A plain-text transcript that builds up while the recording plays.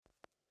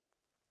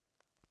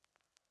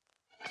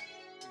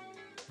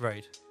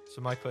Right.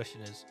 So my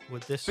question is,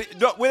 would this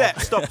No, wait there.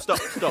 Stop.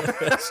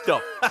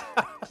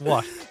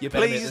 what? You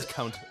better make Please. this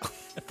count.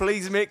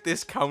 Please make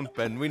this count,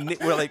 Ben.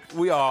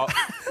 We are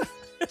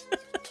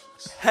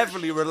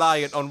heavily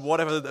reliant on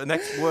whatever the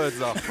next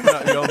words are coming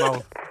out of your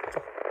mouth.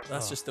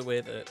 That's just the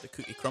way the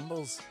cookie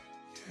crumbles,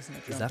 isn't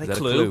it? Is John? that a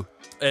clue?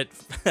 It,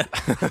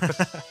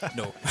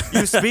 no.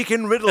 You speak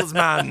in riddles,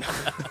 man.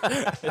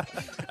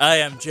 I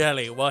am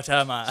jelly. What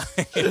am I?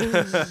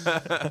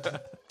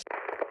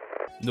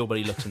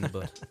 Nobody looks in the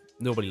butt.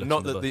 Nobody looks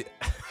Not in the that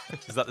butt.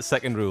 Is that the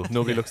second rule?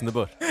 Nobody looks in the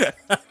butt.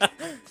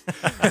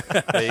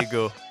 There you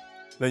go.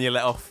 Then you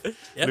let off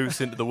Yep.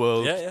 loose into the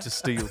world Yeah, yeah. to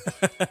steal.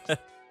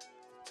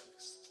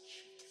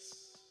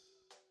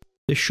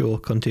 This show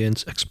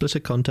contains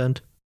explicit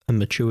content and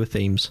mature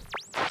themes.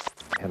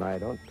 And I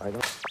don't.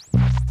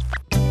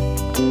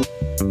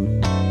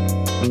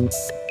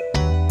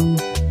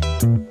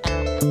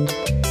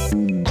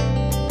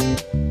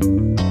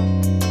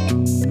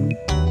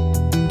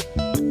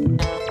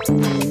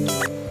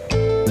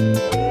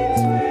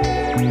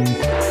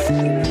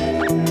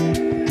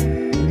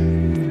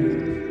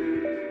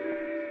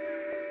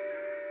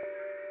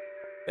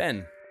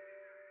 Ben,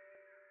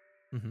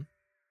 Mm-hmm.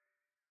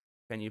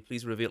 can you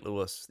please reveal to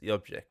us the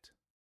object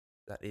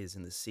that is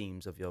in the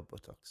seams of your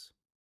buttocks?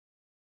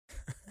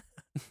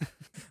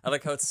 I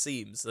like how it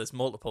seems. There's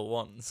multiple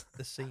ones.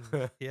 The scene.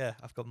 Yeah,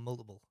 I've got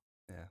multiple.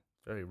 Yeah,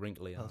 very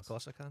wrinkly. Oh, of ass.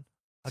 course I can.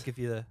 I'll give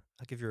you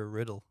a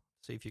riddle.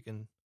 See if you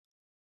can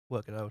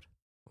work it out.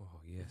 Oh,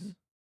 yes.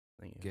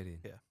 Thank you. Get in.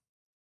 Yeah.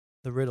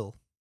 The riddle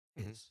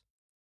Mhm. is: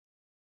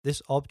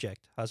 this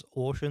object has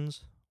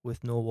oceans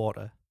with no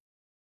water,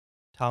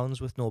 towns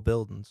with no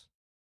buildings,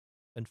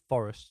 and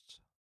forests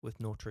with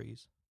no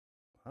trees.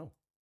 Wow.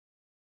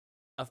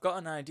 I've got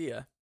an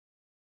idea,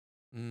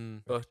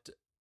 Mm. but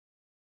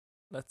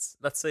let's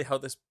see how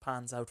this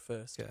pans out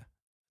first. Yeah.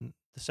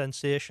 The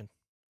sensation.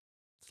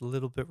 It's a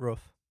little bit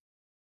rough.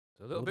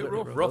 It's a little bit bit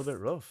rough. rough. A little bit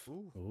rough.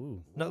 Ooh.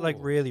 Ooh. Not like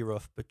Ooh. really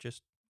rough, but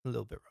just a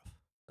little bit rough.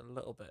 A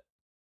little bit.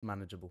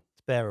 Manageable.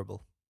 It's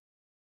bearable.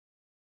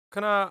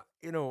 Can I,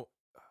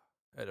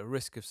 at the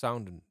risk of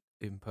sounding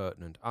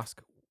impertinent,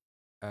 ask?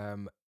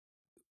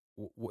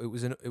 It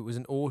was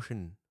an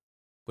ocean,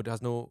 but it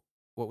has no.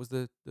 What was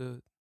the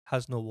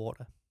Has no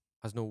water.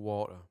 has no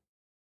water?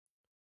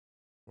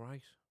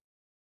 Right.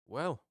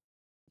 Well,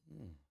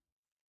 Mm.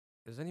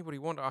 does anybody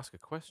want to ask a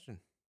question?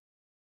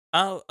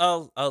 I'll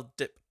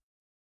dip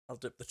the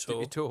Dip toe.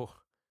 your toe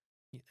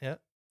Yeah.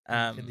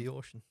 In the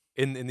ocean.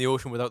 in the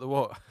ocean without the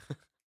water.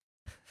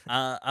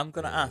 I'm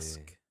gonna Yeah.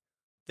 ask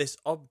this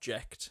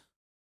object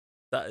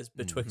that is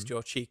betwixt Mhm.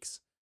 your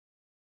cheeks.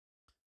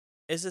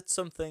 Is it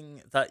something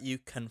that you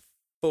can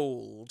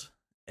fold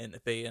into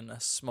being a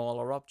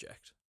smaller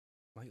object?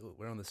 Michael,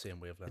 we're on the same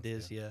wavelength. It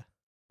is, here. yeah.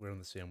 We're on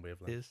the same It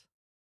wavelength. is.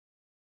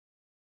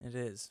 It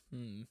is.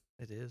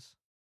 It is.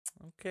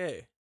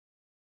 Okay.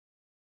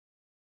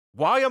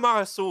 Why am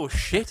I so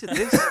shit at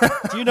this?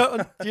 Do you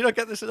not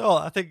get this at all?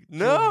 I think you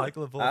No. and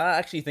Michael have both. I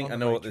actually think on I the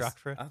know right what this. track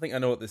for it. I think I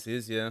know what this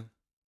is. Yeah.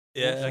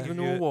 Yeah. Shall I Give give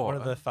no you one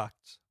of water. the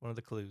facts, one of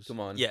the clues. Come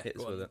on. Yeah, Hit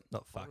us go with on. it.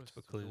 Not facts, Forest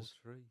but with no clues.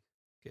 tree.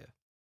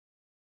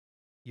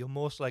 You'll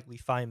most likely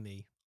find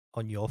me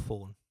on your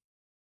phone.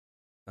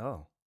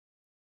 Oh.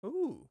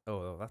 Ooh.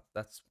 Oh, well,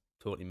 that's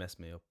totally messed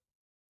me up.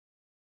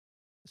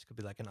 This could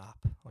be like an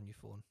app on your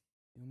phone.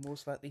 You'll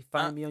most likely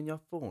find me on your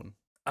phone.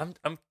 I'm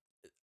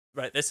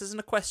right. This isn't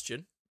a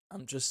question.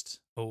 I'm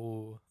just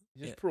Oh,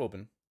 You're just Yeah.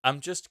 probing. I'm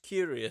just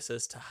curious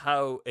as to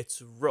how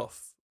it's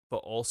rough, but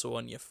also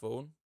on your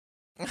phone.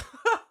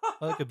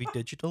 well, it could be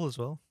digital as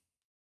well.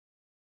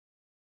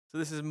 So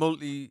this is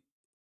multi-platform,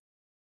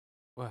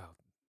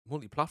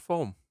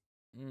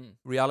 Mm.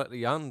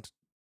 reality and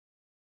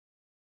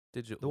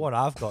digital. The one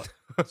I've got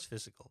is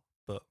physical,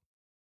 but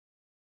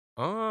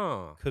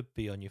Ah. could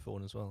be on your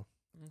phone as well.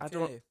 I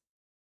don't-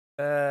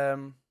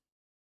 Okay.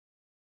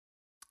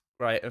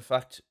 Right. In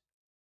fact,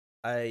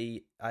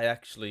 I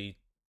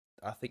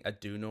think I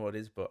do know what it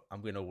is, but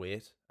I'm gonna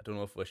wait. I don't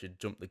know if we should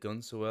jump the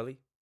gun so early.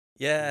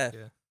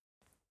 Yeah.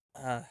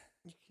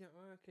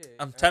 Okay.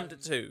 I'm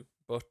tempted to,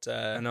 but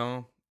I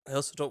know. I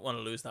also don't want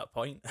to lose that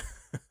point.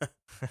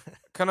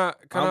 Can I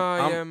Go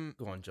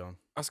on, John.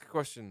 ask a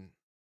question?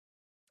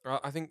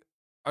 I think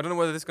I don't know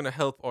whether this is going to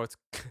help or it's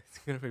it's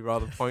going to be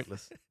rather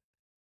pointless.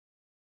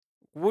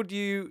 Would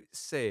you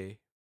say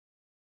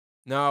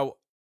now?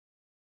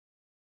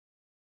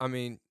 I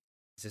mean,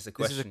 Is this a this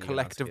question? is a you can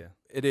collective. answer,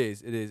 It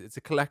is. It's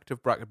a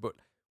collective bracket. But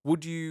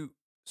would you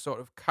sort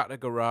of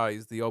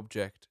categorize the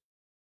object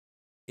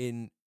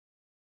in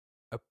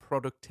a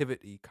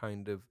productivity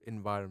kind of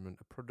environment,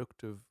 a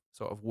productive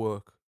sort of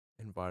work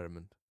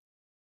environment?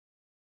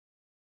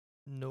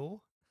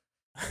 No,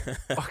 Okay.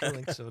 I don't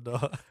think so.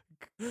 No.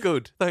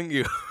 Good, thank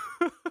you.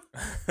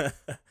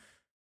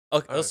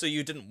 Also,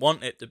 you didn't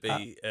want it to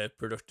be a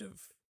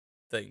productive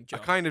thing, I John.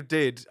 kind of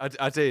did.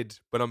 I did,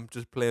 but I'm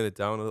just playing it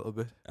down a little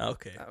bit.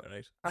 Okay, Uh,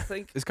 right. I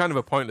think. It's kind of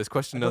a pointless I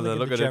question. don't Now that I think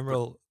look in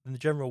at it, the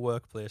general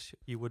workplace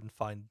you wouldn't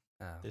find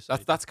Oh. this. but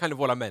item. that's kind of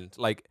what I meant.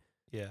 Like,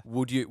 yeah.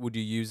 would you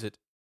use it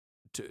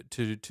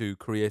to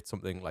create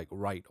something like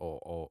write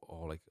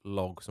or like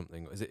log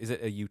something? Is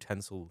it a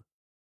utensil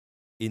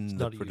in It's the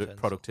not a utensil,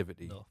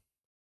 productivity? No.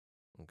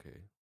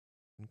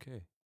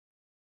 Okay.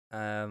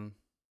 Um.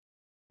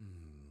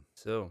 Hmm.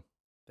 So,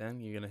 Ben,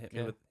 you're gonna hit me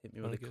Yeah. with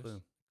a Wanna give us-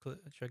 clue.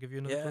 Should I give you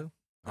another Yeah. clue?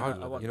 I'd I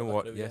love want it. You know another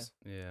what? clue, yeah. Yes.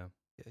 Yeah.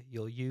 Yeah,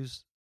 you'll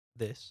use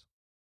this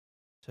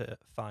to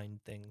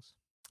find things.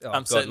 Oh, I'm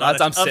God, sitting on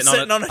lads, it. I'm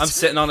sitting on it. I'm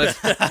sitting on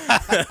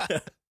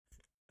it.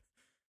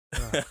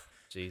 Oh,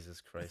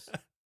 Jesus Christ.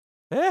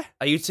 Eh?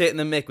 Are you taking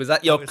the mic? Was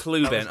that your was-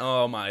 clue, that Ben? was-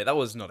 Oh my, that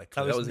was not a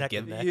clue. That was was a neck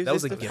and give. neck. Use That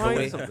was this a to find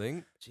giveaway.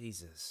 something.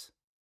 Jesus.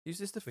 Use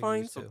this to Between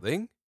find these two.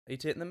 something. Are you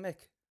taking the mic?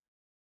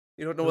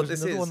 You don't know There what was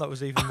this another is. one that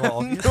was even more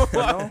obvious. No, I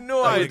I know. have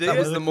no That was- idea. That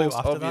was another the clue most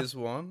after that. obvious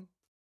one.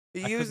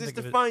 You I use couldn't this think to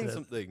of it find to-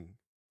 something.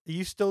 Are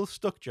you still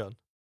stuck, John?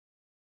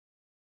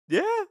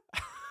 Yeah.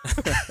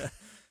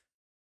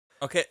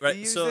 Okay, right.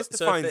 use So, this to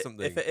so find if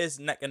something. it is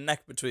neck and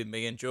neck between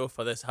me and Joe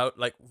for this, how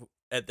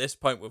at this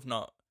point we've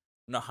not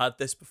had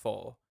this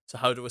before. So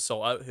how do we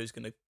sort out who's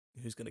gonna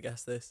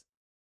guess this?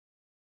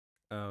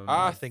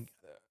 I think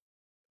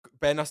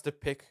Ben has to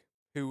pick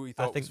who he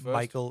I thought think was first.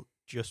 Michael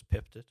just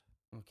pipped it.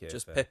 Okay,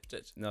 Just fair. pipped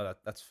it. No,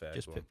 that's fair.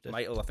 Just go on. pipped it.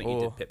 Michael, I think you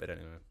Oh. did pip it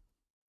anyway.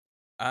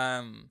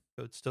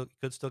 Could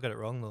still get it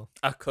wrong though.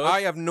 I could.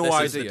 I have no this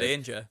idea. is the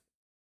danger.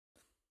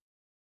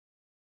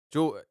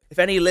 Joe, If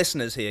any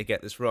listeners here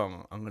get this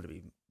wrong,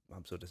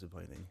 I'm so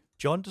disappointing.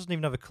 John doesn't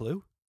even have a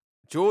clue.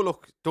 Joe,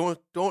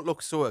 don't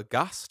look so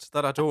aghast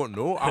that I don't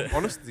know. I'm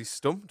honestly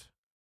stumped.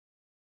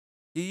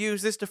 You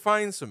use this to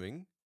find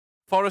something.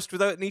 Forest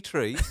without any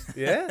trees.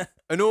 Yeah?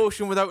 An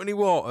ocean without any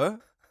water.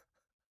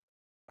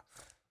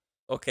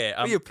 Okay,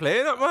 Are you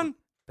playing that, man?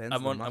 Ben's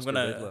I'm the on- I'm master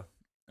gonna- Riddler.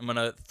 I'm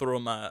gonna throw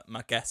my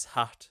guess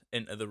hat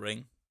into the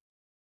ring.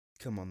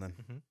 Come on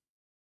then.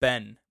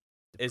 Ben,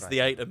 is the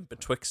Deprive me. item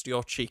betwixt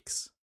your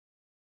cheeks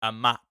a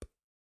map?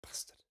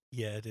 Bastard.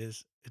 Yeah, it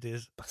is. It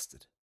is.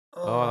 Bastard.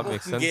 Oh, that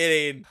makes sense. Get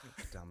in.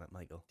 Damn it,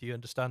 Michael. Do you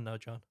understand now,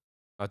 John?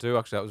 I do,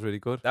 actually. That was really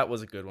good. That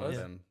was a good one, Yeah.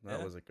 Ben. That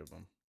Yeah. was a good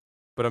one.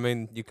 But I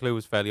mean, your clue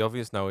was fairly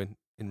obvious now in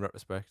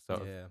retrospect.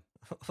 Sort of. Yeah.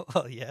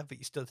 Well, yeah, but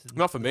you still didn't.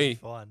 Not for know me.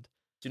 beforehand.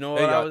 Do you know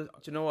Hey, what? I- Do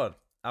you know what?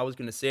 I was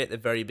going to say at the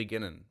very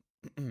beginning.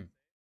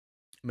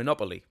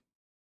 Monopoly.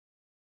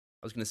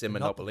 I was going to say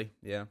Monopoly.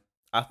 Yeah.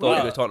 I thought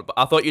you were talking about.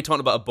 I thought you were talking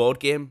about a board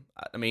game.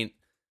 I mean,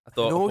 I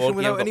thought An a ocean board game,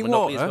 without but any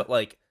Monopoly's water? got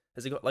like.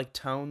 Has it got like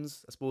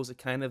towns? I suppose it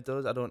kind of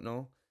does. I don't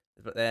know.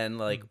 But then,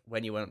 like,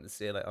 when you went to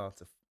say like, oh,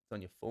 it's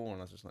on your phone,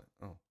 I was just like,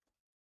 oh.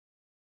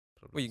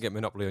 Well, you can get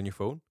Monopoly on your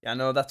phone. Yeah,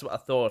 no, that's what I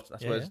thought.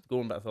 That's what I Yeah, was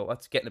going back. I thought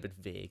that's getting a bit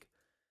vague.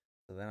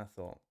 So then I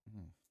thought,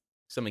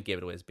 somebody gave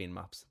it away as being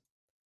maps.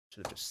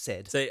 Should have just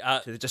said. See,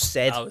 Should have just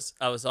said.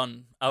 I was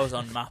on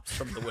maps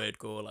from the word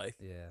go. Like,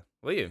 Yeah.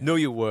 Were you? No,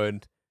 you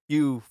weren't.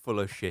 You full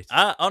of shit.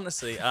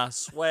 honestly, I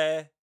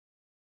swear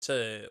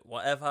to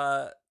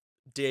whatever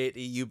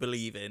deity you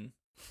believe in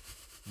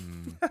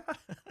Mm.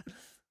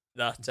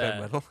 that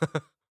Ben Weddle.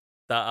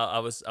 that I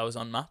was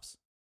on maps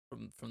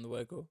from the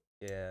word go.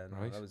 Yeah. No,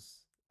 Right. that was.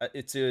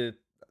 It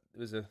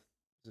was a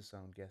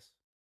sound guess.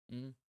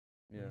 Mm.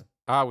 Yeah.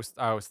 I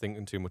was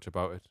thinking too much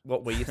about it.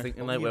 What were you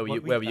thinking? Like, where were what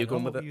you? Where were I you know,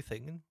 going what with were it? you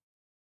thinking?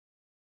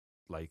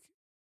 Like,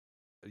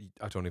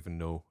 I don't even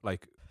know.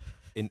 Like,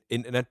 in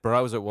internet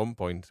browser at one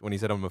point when he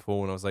said on my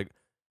phone, I was like,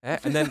 eh?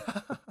 And then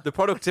the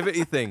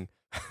productivity thing.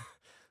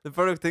 The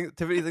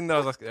productivity thing that I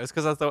was asking, it's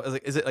because I thought, I was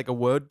like, is it like a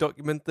Word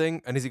document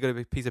thing? And is he got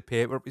a piece of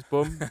paper up his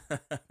bum?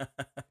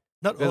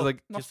 Not There's all,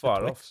 like- Not just far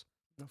betwixt.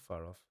 Not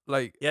far off.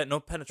 Like, Yeah, no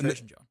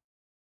penetration, John.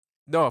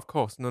 no, of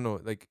course, no,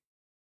 like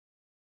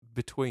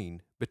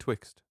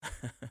betwixt,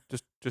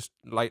 just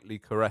lightly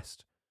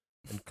caressed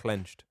and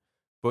clenched,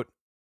 but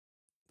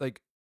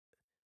like,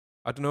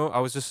 I don't know. I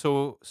was just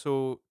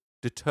so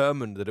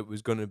determined that it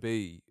was going to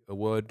be a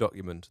Word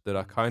document that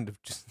I kind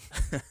of just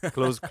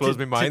closed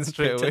my mind Didn't pay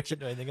straight away. attention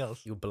to anything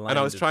else. You're blind. And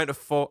I was trying to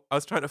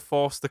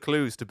force the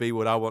clues to be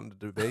what I wanted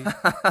to be,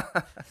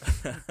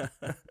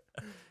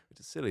 which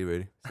is silly,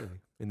 really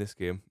silly in this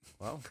game.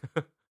 Wow.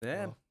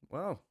 Yeah. Wow.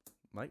 Wow.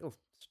 Michael,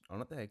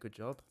 on it there. Good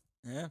job.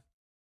 Yeah.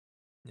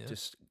 Yeah.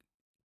 Just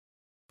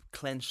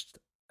clenched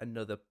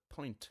another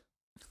point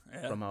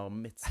Yeah. from our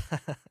midst.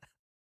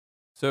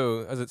 So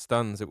as it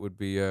stands, it would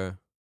be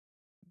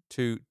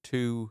 2-0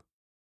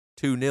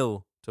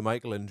 to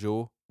Michael and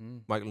Joe.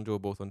 Mm. Michael and Joe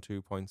both on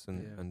 2 points,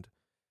 and Yeah. and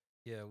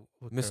Yeah,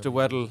 we're Mr. currently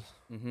Weddle, losers.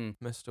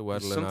 Mm-hmm. Mr.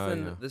 Weddle,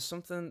 and I. There's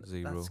something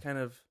zero. that's kind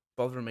of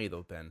bothering me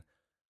though, Ben.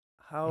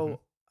 How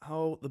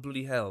the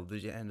bloody hell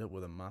did you end up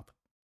with a map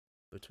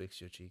betwixt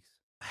your cheeks?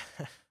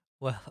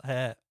 Well,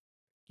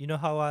 you know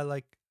how I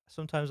like.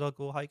 Sometimes I'll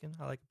go hiking.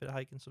 I like a bit of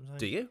hiking sometimes.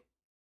 Do you?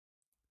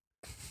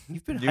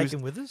 You've been News-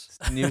 hiking with us.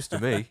 It's news to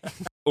me.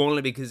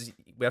 Only because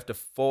we have to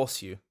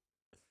force you,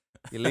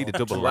 You lead a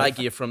double drag life.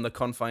 you from the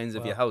confines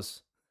of your Well,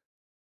 house.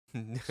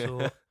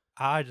 So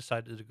I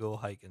decided to go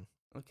hiking.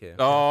 Okay.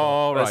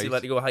 Oh, Well, so right. you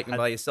like to go hiking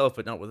by yourself,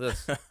 but not with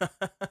us.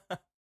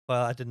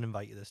 Well, I didn't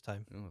invite you this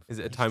time. Oh, Is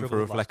it a You time for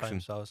struggled last reflection?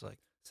 time, so I was like,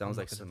 sounds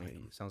I'm like not gonna something.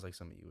 invite Sounds like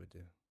something you would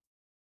do.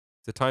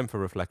 It's a time for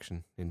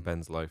reflection in Mm.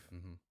 Ben's life.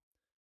 Mm-hmm. You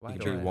Why can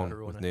do do I? one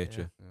Corona, with yeah.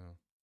 nature. Yeah.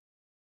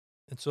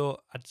 And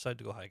so I decided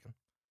to go hiking.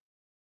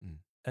 Mm.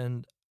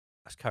 And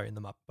I was carrying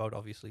the map about,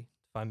 obviously, to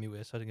find me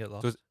way so I didn't get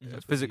lost. So it's That's a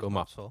what you physical use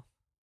map. maps for.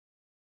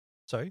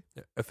 Sorry?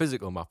 Yeah, a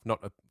physical map, not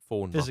a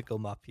phone Physical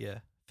map, yeah.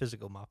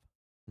 Physical map.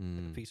 map.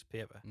 Like Mm. a piece of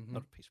paper. Mhm.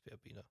 Not a piece of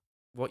paper, you know.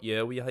 What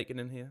year were you hiking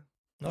in here?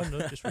 No,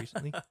 just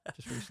recently.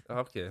 Just recently.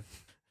 Okay.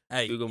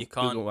 Hey, Google, you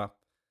can't Google Map.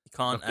 you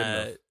can't not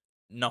good enough.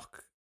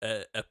 knock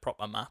a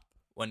proper map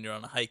when you're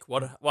on a hike.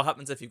 What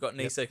happens if you've got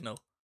no Yep. signal?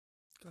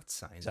 Got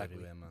signs Exactly.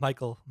 everywhere, man.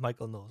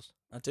 Michael knows.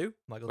 I do.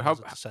 Michael Well, knows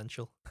how- it's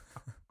essential.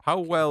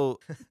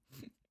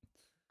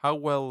 How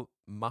well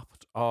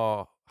mapped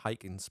are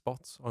hiking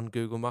spots on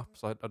Google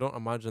Maps? I don't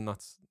imagine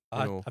that's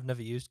know. I've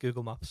never used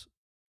Google Maps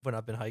when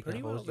I've been hiking. Pretty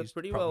I've well. always They're used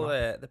pretty proper well.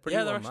 map. They're pretty Yeah,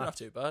 well they're actually not mapped.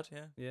 too bad.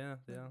 Yeah. Yeah,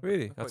 they are. Really,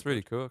 They're that's quite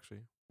really good. cool.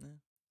 Actually, Yeah.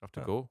 have to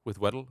Yeah. go with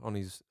Weddle on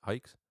his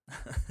hikes.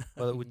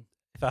 Well, it would,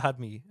 if I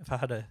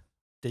had a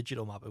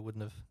digital map,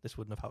 this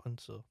wouldn't have happened.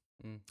 So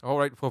Mm. All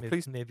right, well, maybe,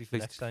 please. maybe for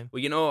please. next time.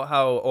 Well, you know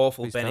how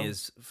awful Please Ben tell.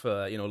 is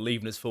for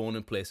leaving his phone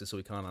in places so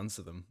he can't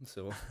answer them.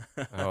 So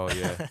Oh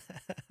yeah,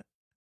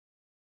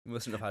 you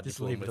mustn't have had Just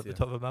your leave phone it with up the you.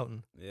 top of a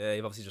mountain. Yeah,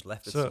 you've obviously just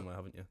left it So- somewhere,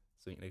 haven't you?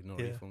 So you can ignore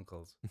your Yeah. phone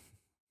calls.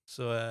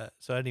 So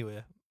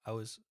anyway, I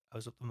was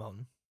up the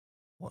mountain,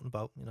 walking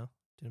about, doing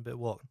a bit of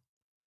walking,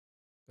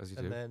 as you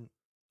and do. then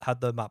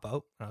had the map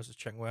out, and I was just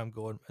checking where I'm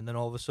going, and then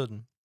all of a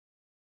sudden,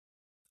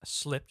 I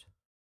slipped,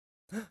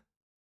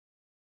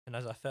 and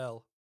as I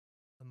fell,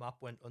 the map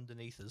went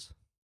underneath us,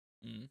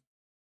 Mm.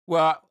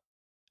 Well,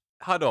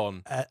 head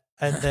on.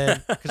 and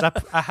then because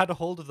I had a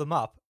hold of the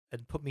map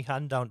and put my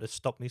hand down to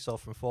stop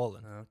myself from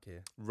falling, Okay.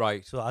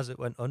 Right so as it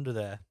went under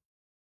there,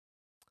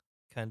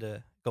 kind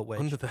of got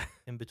wedged under there.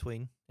 in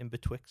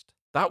betwixt,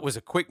 That was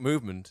a quick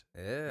movement.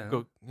 Yeah.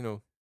 Go,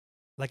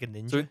 like a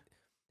ninja. So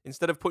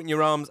instead of putting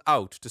your arms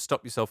out to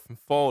stop yourself from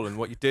falling,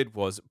 what you did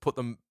was put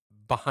them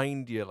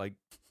behind you, like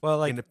well,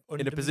 like in a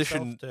under myself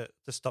position-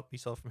 to stop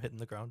myself from hitting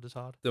the ground as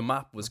hard. The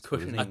map was That's good,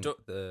 isn't cushioning it? I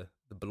don't-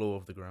 the blow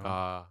of the ground.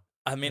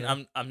 I mean,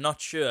 Yeah. I'm not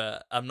sure.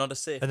 I'm not a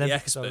safety And then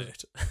because I was-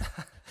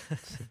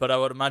 expert, but I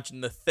would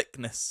imagine the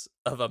thickness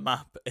of a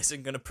map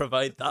isn't going to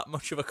provide that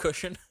much of a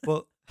cushion.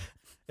 Well,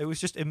 it was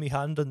just in my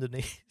hand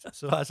underneath.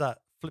 So as I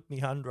flipped my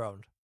hand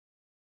round,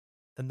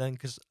 and then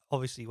because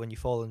obviously when you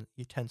fall and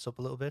you tense up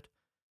a little bit,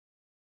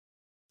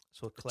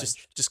 so it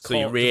clenched. Just So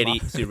you caught the really,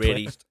 map. so you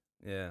really, Clenched.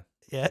 yeah,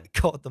 Yeah, it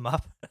caught the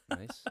map.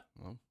 nice.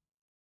 Well,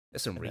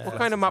 there's some Yeah. reflexes. what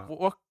kind of map?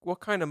 that. What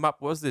kind of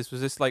map was this?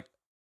 Was this like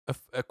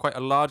a quite a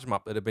large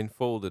map that had been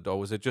folded, or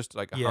was it just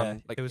like a Yeah,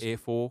 hand, like it was-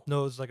 A4?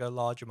 No, it was like a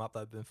larger map that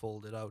had been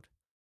folded out,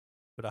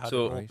 but I had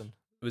So- it Right. open.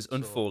 It was So-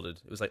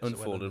 unfolded. It was like so it went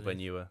unfolded when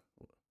underneath. you were.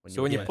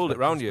 So when you were pulled it but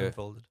round was you-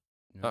 unfolded.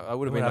 Yeah. I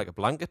would have When been I- like a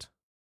blanket.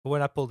 But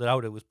when I pulled it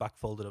out, it was back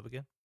folded up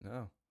again.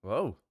 Oh,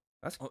 whoa,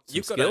 that's Oh, some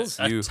you've got skills.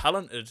 a You-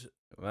 talented.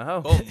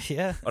 Wow. Oh,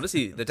 Yeah,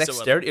 Honestly, the So,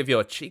 dexterity of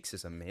your cheeks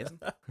is amazing.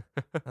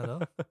 I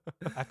know.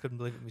 I couldn't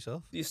believe it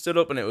myself. You stood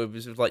up and it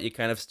was like you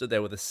kind of stood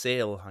there with a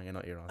sail hanging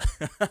out your arm.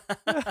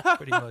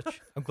 Pretty much.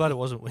 I'm glad it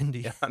wasn't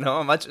windy. Yeah, I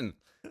know. Imagine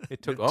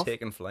It took You'd have off.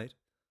 taken flight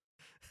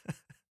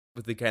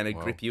with the kind of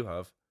Wow. grip you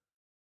have.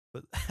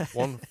 But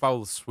One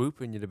foul swoop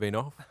and you'd have been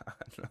off.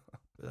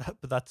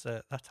 but that's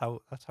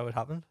how it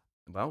happened.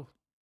 Wow.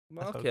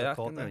 That's how it Okay, got I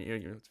caught can, there.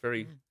 it's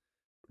very Mm.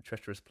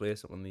 treacherous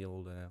place up on the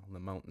old on the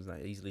mountains.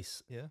 That easily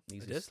Yeah.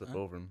 easily is, slip yeah.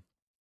 over and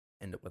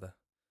end up with an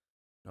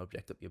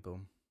object up your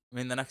bum. I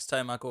mean, the next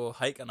time I go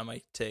hiking, I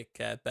might take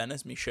Ben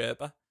as me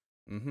Sherpa.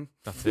 Mm-hmm.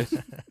 That's it.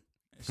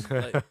 It's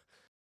like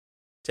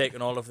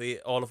taking all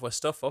of our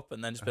stuff up,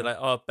 and then just be Uh-huh. like,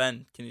 "Oh,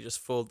 Ben, can you just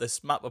fold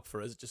this map up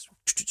for us?" Just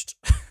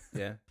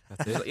Yeah.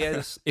 That's Just it. like, yeah,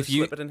 just If just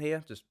you- slip it in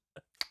here. Just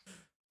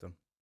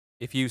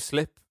If you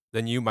slip,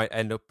 then you might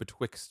end up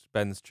betwixt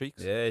Ben's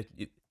cheeks. yeah,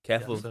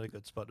 careful. That's not a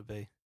good spot to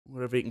be.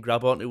 Wherever you can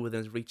grab onto within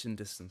his reaching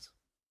distance.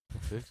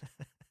 That's it.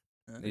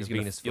 He's Your gonna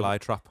Venus you'll-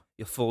 flytrap.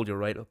 You fold you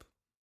right up.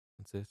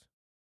 That's it.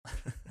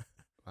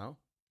 Wow.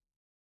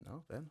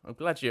 No, Ben. I'm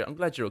glad you're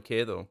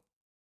okay though.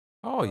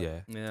 Oh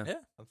yeah. Yeah. Yeah.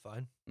 I'm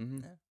fine. Mm-hmm.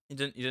 Yeah. You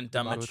didn't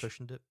The map damage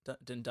cushioned it.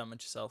 didn't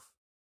damage yourself.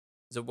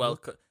 It's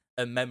a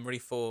a memory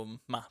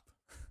foam map.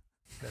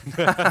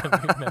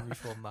 Memory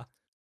foam map.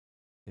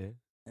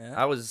 Yeah.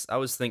 I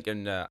was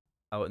thinking out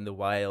in the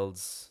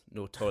wilds,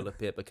 no toilet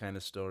paper kind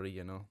of story,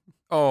 you know.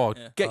 Oh,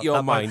 Yeah. get Oh, your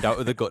that might- mind out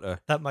of the gutter.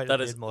 That might That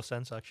have is- made more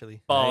sense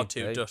actually. Far Hey,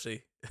 too hey.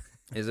 dirty.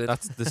 Is it?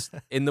 That's this.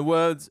 In the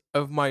words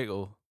of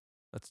Michael,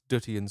 that's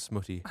dirty and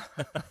smutty.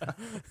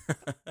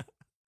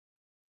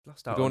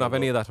 Lost We out don't on the have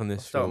any wil- of that on this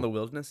lost out in the show.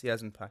 wilderness. He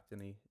hasn't packed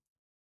any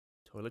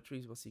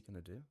toiletries. What's he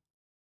gonna do?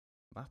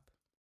 Map.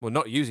 Well,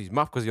 not use his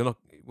map because you're not.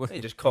 You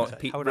just can't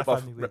Exactly. How would I rip off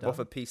find my way rip off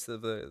down? a piece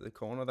of the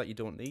corner that you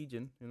don't need.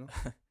 You know.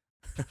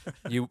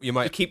 You You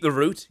might. keep the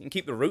root. You can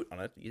keep the root on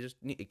it. You just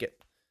need to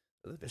get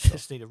a little bit.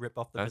 Just need to rip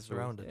off the That's bits right.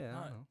 around it. Yeah.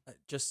 I No, know.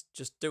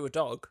 just do a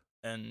dog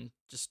and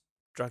just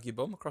drag your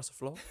bum across the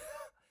floor.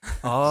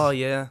 Oh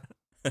yeah.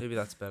 Maybe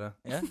that's better.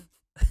 Yeah.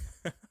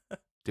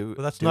 Do,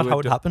 But that's do not a how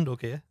it do- happened,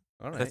 okay?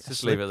 All right. Let's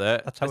just leave it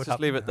there. That's how Let's it just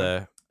leave it happened.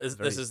 there. This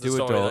Very- is the do a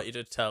story dog. that you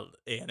did tell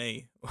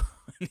A&E when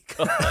you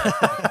got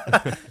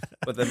there.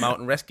 But the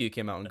mountain rescue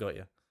came out and got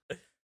you.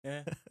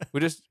 Yeah.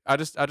 I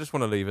just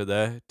want to leave it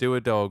there. Do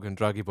a dog and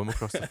drag your bum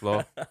across the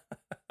floor.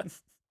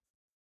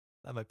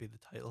 That might be the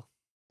title.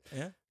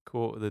 Yeah.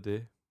 Quote of the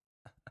day.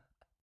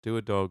 Do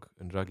a dog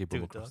and drag your Do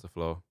bum a across dog. the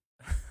floor.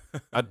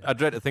 I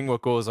dread to think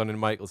what goes on in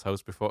Michael's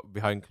house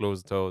behind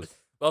closed doors.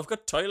 Well, I've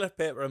got toilet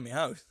paper in my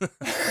house.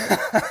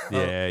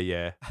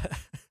 Yeah.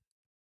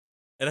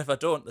 And if I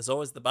don't, there's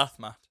always the bath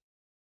mat.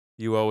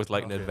 You always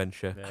like an Okay.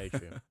 adventure. Very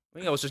true. I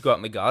think I was just go out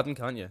in the garden,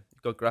 can't you?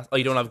 You've got grass. Oh,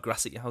 you don't have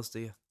grass at your house, do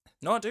you?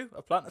 No, I do.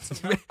 I planted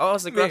some now. Oh,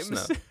 it's the grass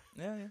Mate,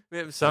 now. Yeah.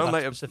 Make him sound that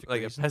like specific a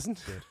reason.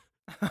 peasant.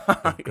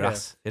 Yeah.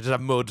 Grass. You just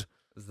have mud.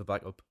 There's the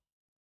backup.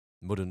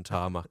 Mud and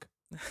tarmac.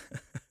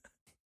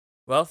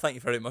 Well, thank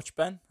you very much,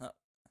 Ben. That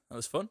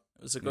was fun.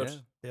 It was a good.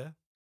 Yeah. Yeah.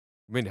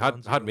 I mean, Good had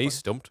on, had 0 me points.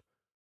 stumped.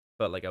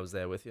 Felt like I was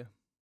there with you.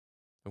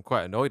 I'm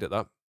quite annoyed at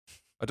that.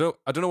 I don't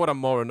know what I'm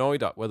more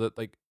annoyed at, whether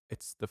like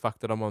it's the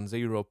fact that I'm on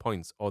 0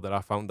 points or that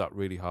I found that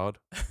really hard.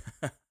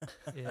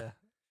 Yeah.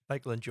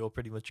 Michael and Joe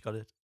pretty much got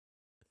it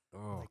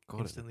Oh like,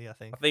 god. instantly, I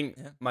think. I think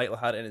Yeah. Michael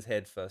had it in his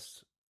head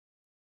first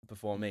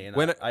before me, and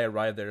When I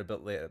arrived there a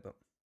bit later, but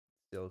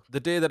still.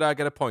 The day that I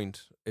get a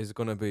point is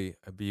gonna be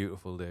a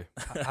beautiful day.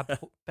 I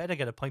better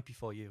get a point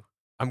before you.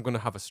 I'm gonna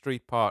have a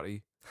street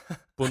party,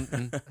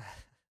 bunting, 2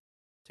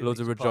 loads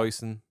of weeks apart.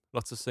 rejoicing,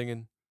 lots of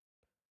singing.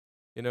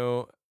 You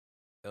know,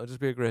 it'll just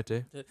be a great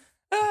day.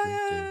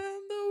 I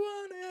am the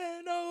one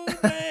and only.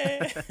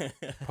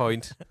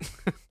 Point.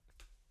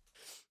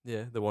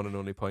 Yeah, the one and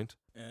only point.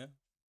 Yeah.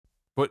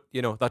 But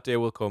you know, that day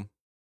will come.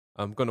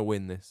 I'm gonna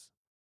win this.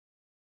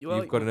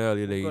 You've got an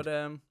early We've lead.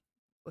 got,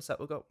 what's that?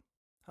 We've got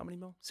how many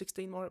more?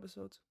 16 more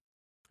episodes?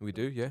 We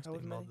do, yeah. However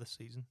Big more many? this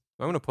season.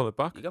 I'm gonna pull it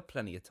back. You got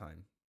plenty of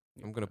time.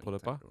 You I'm got gonna plenty pull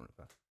of it time back. to run it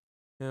back.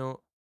 You know,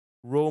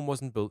 Rome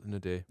wasn't built in a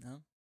day.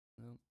 No.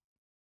 No.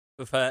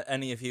 If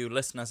any of you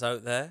listeners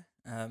out there,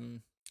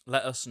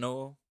 let us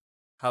know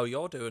how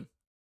you're doing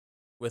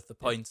with the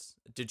points.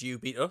 Did you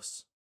beat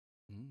us?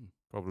 Mm.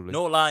 Probably.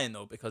 No lying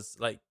though, because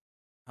like,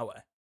 how?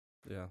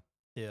 Yeah.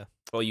 Yeah.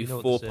 Well, you You know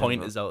what 4 to say,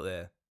 pointers out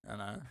there. I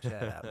know. Shut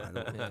up,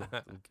 man.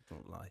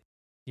 Don't lie.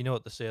 You know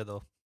what they say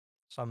though.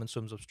 Salmon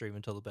swims upstream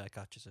until the bear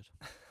catches it.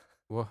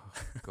 Whoa,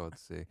 God's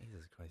sake.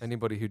 Jesus Christ.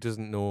 Anybody who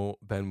doesn't know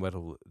Ben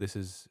Weddle, this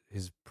is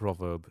his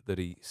proverb that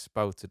he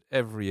spouts at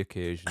every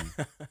occasion.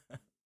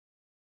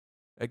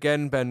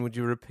 Again, Ben, would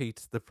you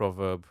repeat the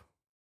proverb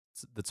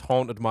that's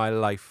haunted my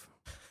life?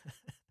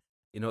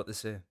 You know what they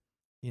say?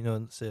 You know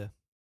what they say.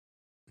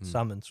 Hmm.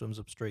 Salmon swims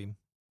upstream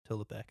till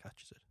the bear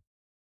catches it.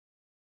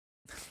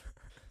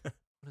 What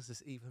does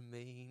this even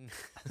mean?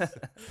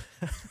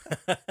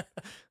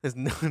 There's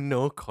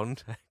no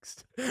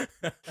context.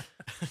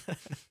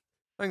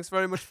 Thanks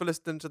very much for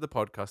listening to the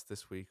podcast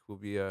this week. We'll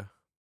be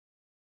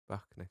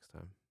back next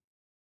time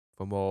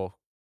for more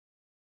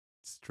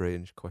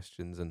strange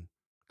questions and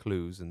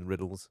clues and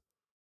riddles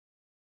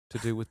to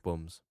do with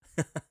bums.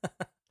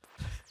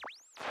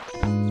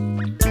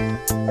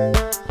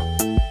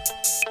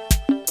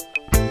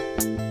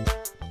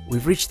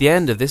 We've reached the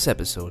end of this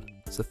episode,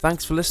 so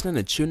thanks for listening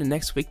and tune in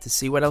next week to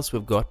see what else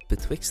we've got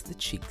betwixt the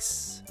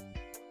cheeks.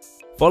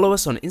 Follow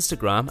us on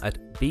Instagram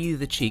at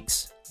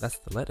BeTheCheeks, that's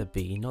the letter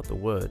B, not the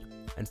word,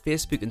 and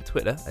Facebook and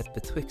Twitter at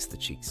Betwixt the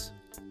Cheeks.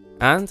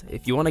 And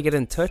if you want to get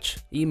in touch,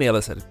 email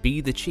us at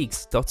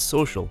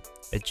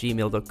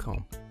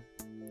bethecheeks.social@gmail.com.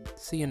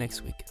 See you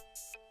next week.